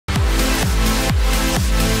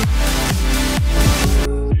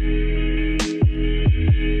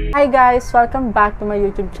Hi guys! Welcome back to my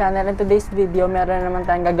YouTube channel. In today's video, meron naman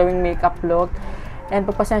tayong gagawing makeup look. And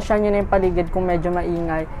pagpasensya nyo na yung paligid kung medyo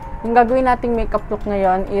maingay. Yung gagawin nating makeup look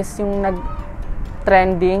ngayon is yung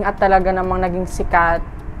nag-trending at talaga namang naging sikat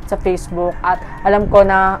sa Facebook. At alam ko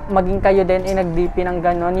na maging kayo din ay nag-DP ng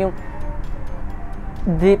ganon. Yung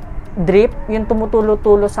drip, yung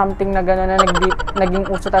tumutulo-tulo something na ganon na naging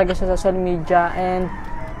uso talaga sa social media. And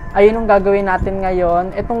ayun yung gagawin natin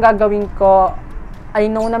ngayon. Itong gagawin ko, I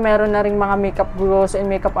know na meron na rin mga makeup gurus and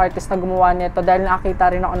makeup artists na gumawa nito dahil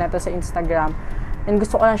nakita rin ako nito sa Instagram. And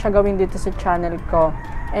gusto ko lang siya gawin dito sa channel ko.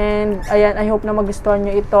 And ayan, I hope na magustuhan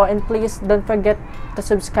nyo ito. And please don't forget to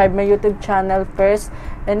subscribe my YouTube channel first.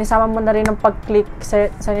 And isama mo na rin ang pag-click sa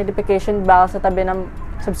notification bell sa tabi ng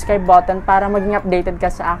subscribe button para maging updated ka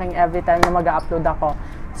sa aking every time na mag-upload ako.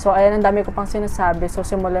 So ayan, ang dami ko pang sinasabi. So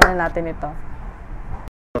simulan na natin ito.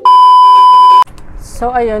 So,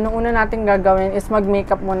 ayun, nung una natin gagawin is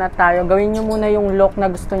mag-makeup muna tayo. Gawin nyo muna yung look na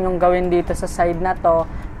gusto nyong gawin dito sa side na to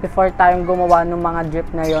before tayong gumawa ng mga drip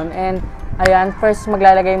na yon. And, ayan, first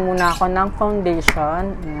maglalagay muna ako ng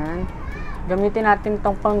foundation. Ayan. Gamitin natin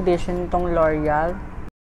tong foundation, tong L'Oreal.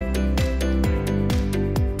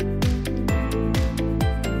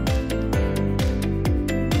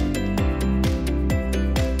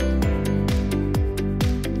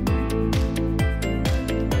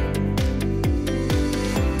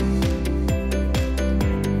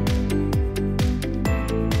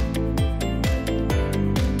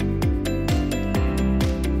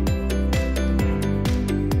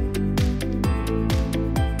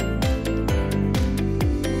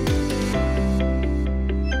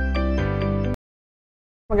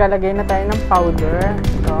 Maglalagay na tayo ng powder.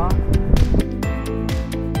 Ito.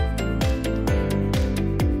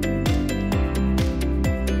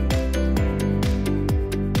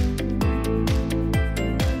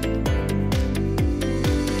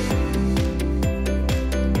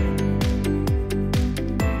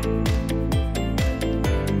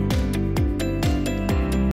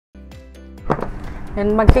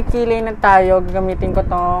 And magkikilay na tayo. Gagamitin ko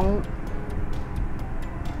tong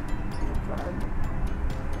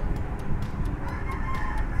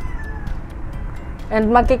and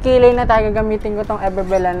magkikilay na tayo, gagamitin ko tong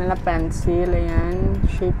Everbelana na pencil. Ayan,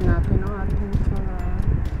 shape natin ang ating tsura.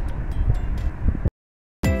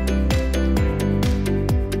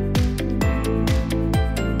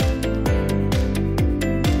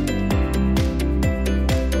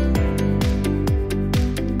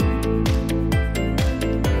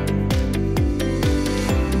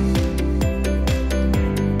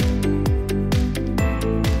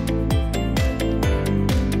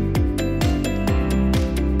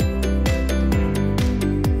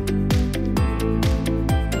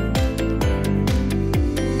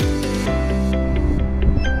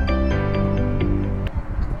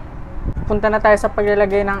 Punta na tayo sa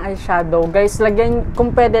paglalagay ng eyeshadow. Guys,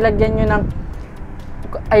 kung pwede, lagyan nyo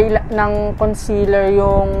ng concealer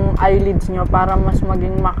yung eyelids nyo para mas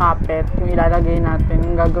maging makapit yung ilalagay natin,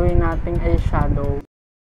 yung gagawin nating eyeshadow.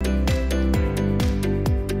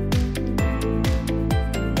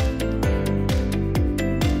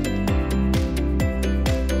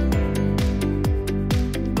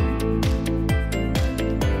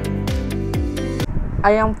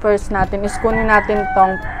 Ay, ang first natin is kunin natin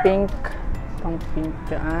tong pink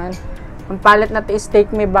dyan. Ang palette natin is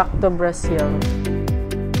Take Me Back to Brazil.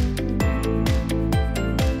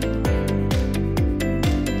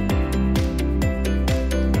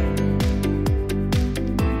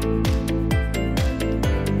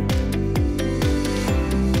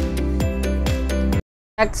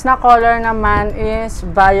 Next na color naman is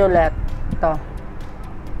violet. Ito.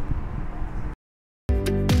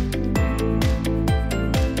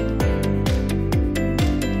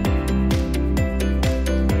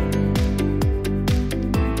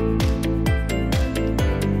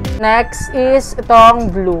 Next is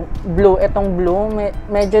itong blue. Itong blue,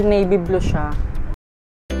 medyo navy blue siya.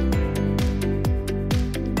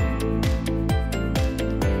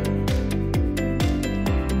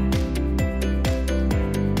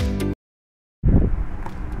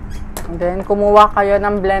 And then, kumuha kayo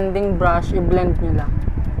ng blending brush, i-blend nyo lang.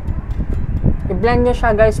 I-blend nyo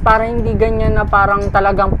siya, guys, para hindi ganyan na parang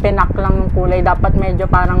talagang pinak lang yung kulay. Dapat medyo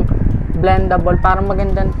parang blendable, para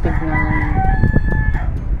magandang tignan.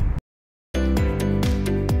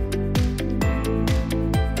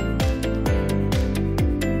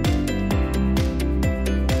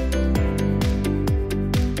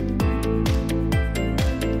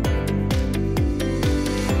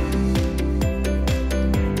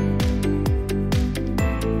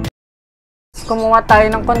 Kumuha tayo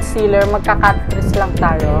ng concealer, magka-cut crease lang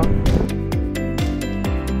tayo.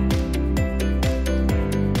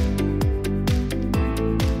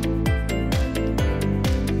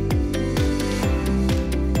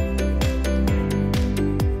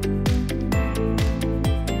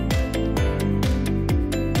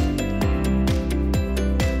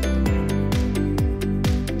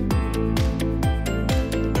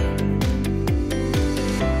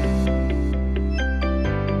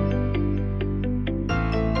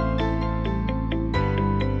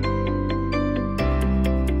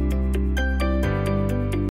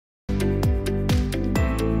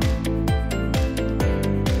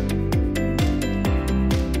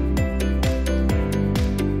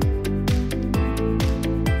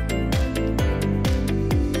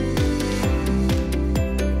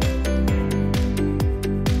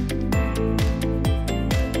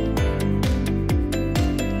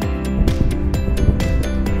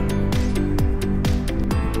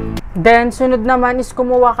 Then, sunod naman is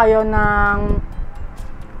kumuha kayo ng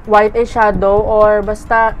white eyeshadow or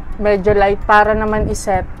basta medyo light para naman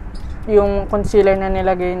iset yung concealer na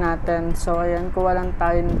nilagay natin. So, ayan, kuha lang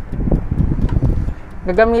tayo.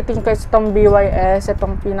 Gagamitin ko itong BYS,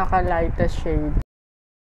 itong pinaka-lightest shade.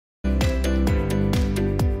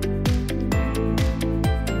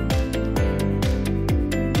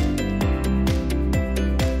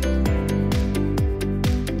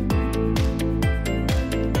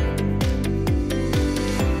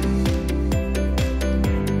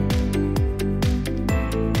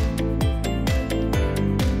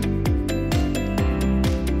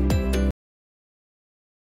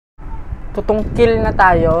 Tutungkil na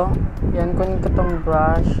tayo. Yan, kunin ko tong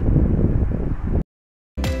brush.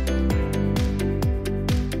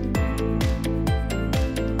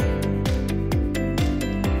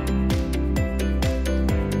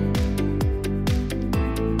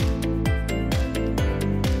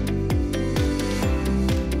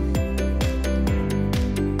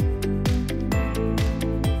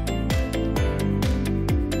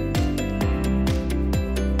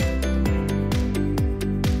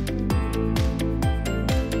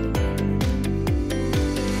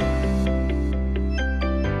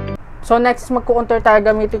 So, next, magkukontour tayo.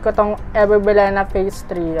 Gamitin ko itong Everbelena Face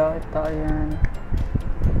Trio. Ito, ayan.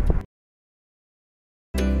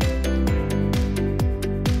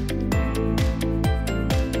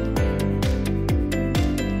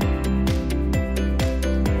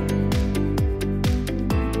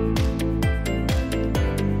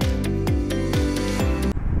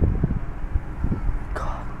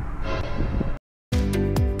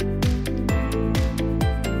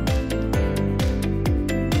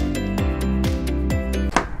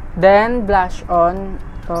 Then, blush on.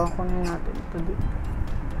 Ito, kunin natin ito dito.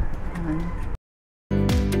 Ayan.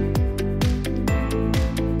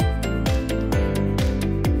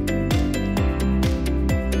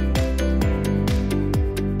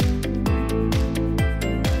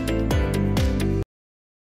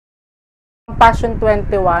 Passion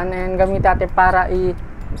 21 and gamit natin para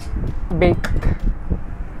i-bake.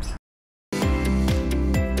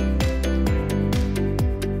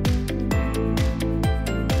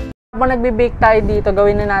 Habang nagbe-bake tayo dito,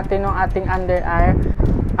 gawin na natin yung ating under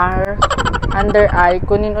eye.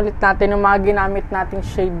 Kunin ulit natin yung mga ginamit nating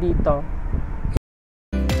shade dito.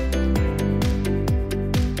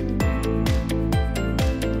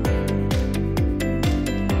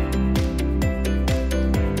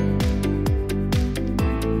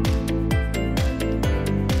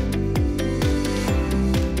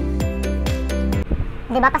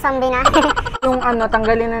 Di ba pa-zombie na? Yung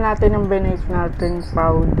tanggalin na natin yung binake natin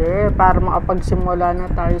powder para makapagsimula na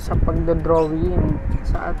tayo sa pagdodrawing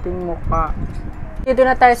sa ating mukha. Dito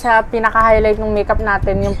na tayo sa pinaka-highlight ng makeup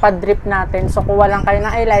natin, yung pa-drip natin. So, kuha lang kayo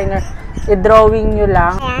ng eyeliner, i-drawing nyo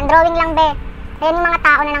lang. Ayan, drawing lang be. Ayan yung mga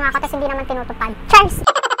tao na nangako, tapos hindi naman tinutupad. Charles!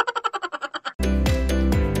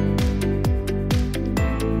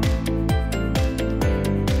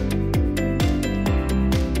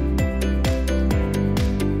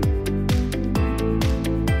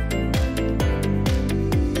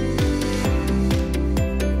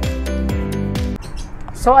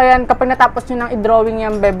 So, ayan, kapag natapos nyo ng i-drawing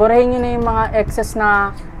yan, burahin nyo na yung mga excess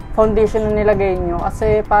na foundation na nilagay nyo.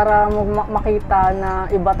 Kasi para makita na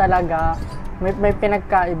iba talaga, may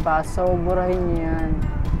pinagkaiba. So, burahin nyo yan.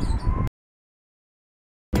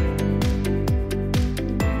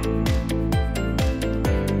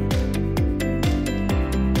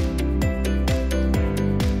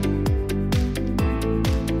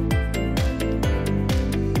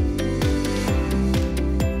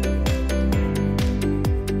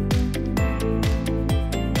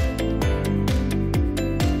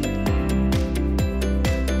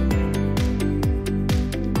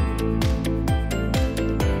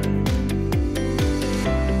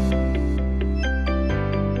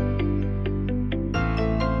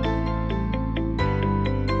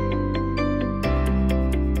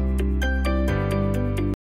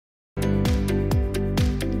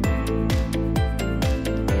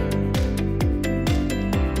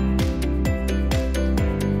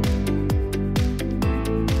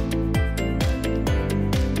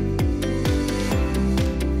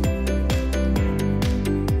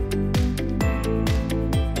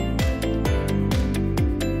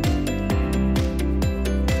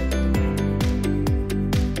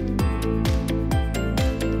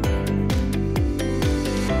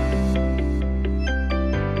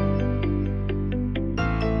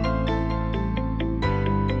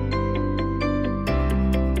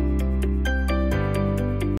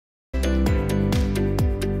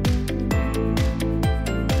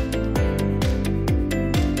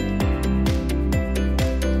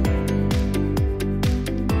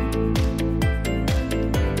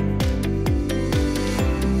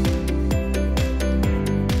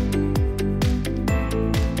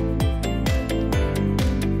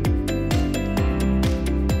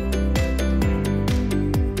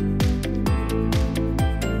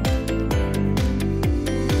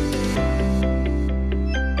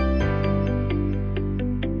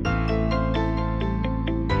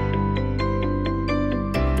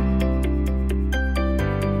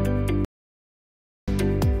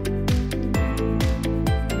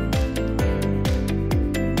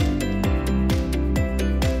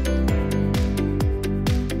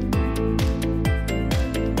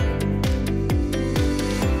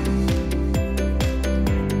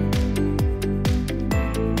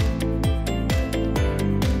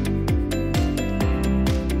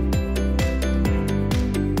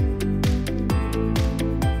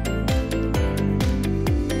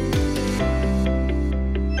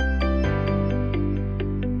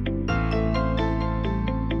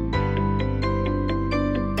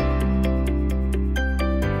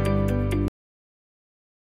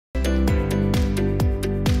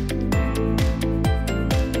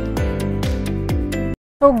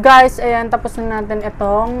 So guys, ayan, tapos na natin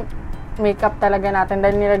itong makeup talaga natin.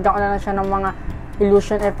 Dahil nilagyan ko na lang siya ng mga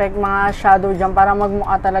illusion effect, mga shadow dyan para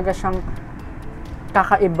magmukha talaga siyang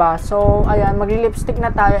kakaiba. So, ayan, magli-lipstick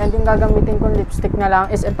na tayo. And yung gagamitin kong lipstick na lang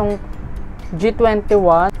is itong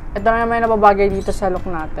G21. Ito na naman yung nababagay dito sa look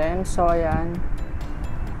natin. So, ayan.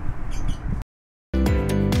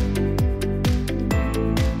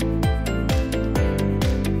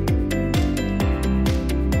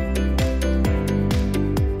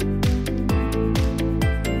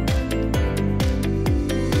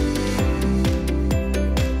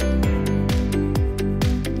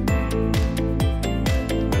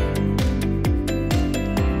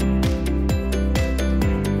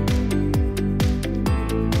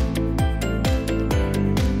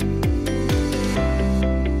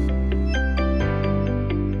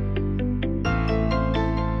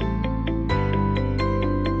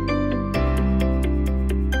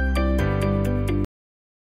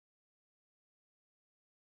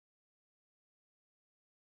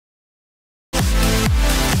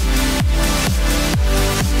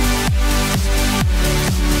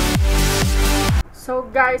 So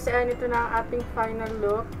guys, ayan, ito na ang ating final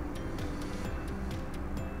look.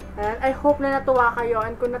 And I hope na natuwa kayo.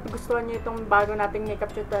 And kung nagustuhan nyo itong bago nating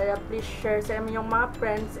makeup tutorial, please share sa inyong mga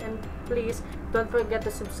friends. And please, don't forget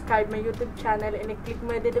to subscribe my YouTube channel. And i-click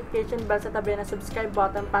mo yung notification bell sa tabi na subscribe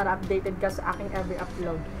button para updated ka sa aking every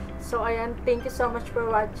upload. So ayan, thank you so much for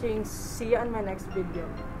watching. See you on my next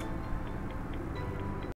video.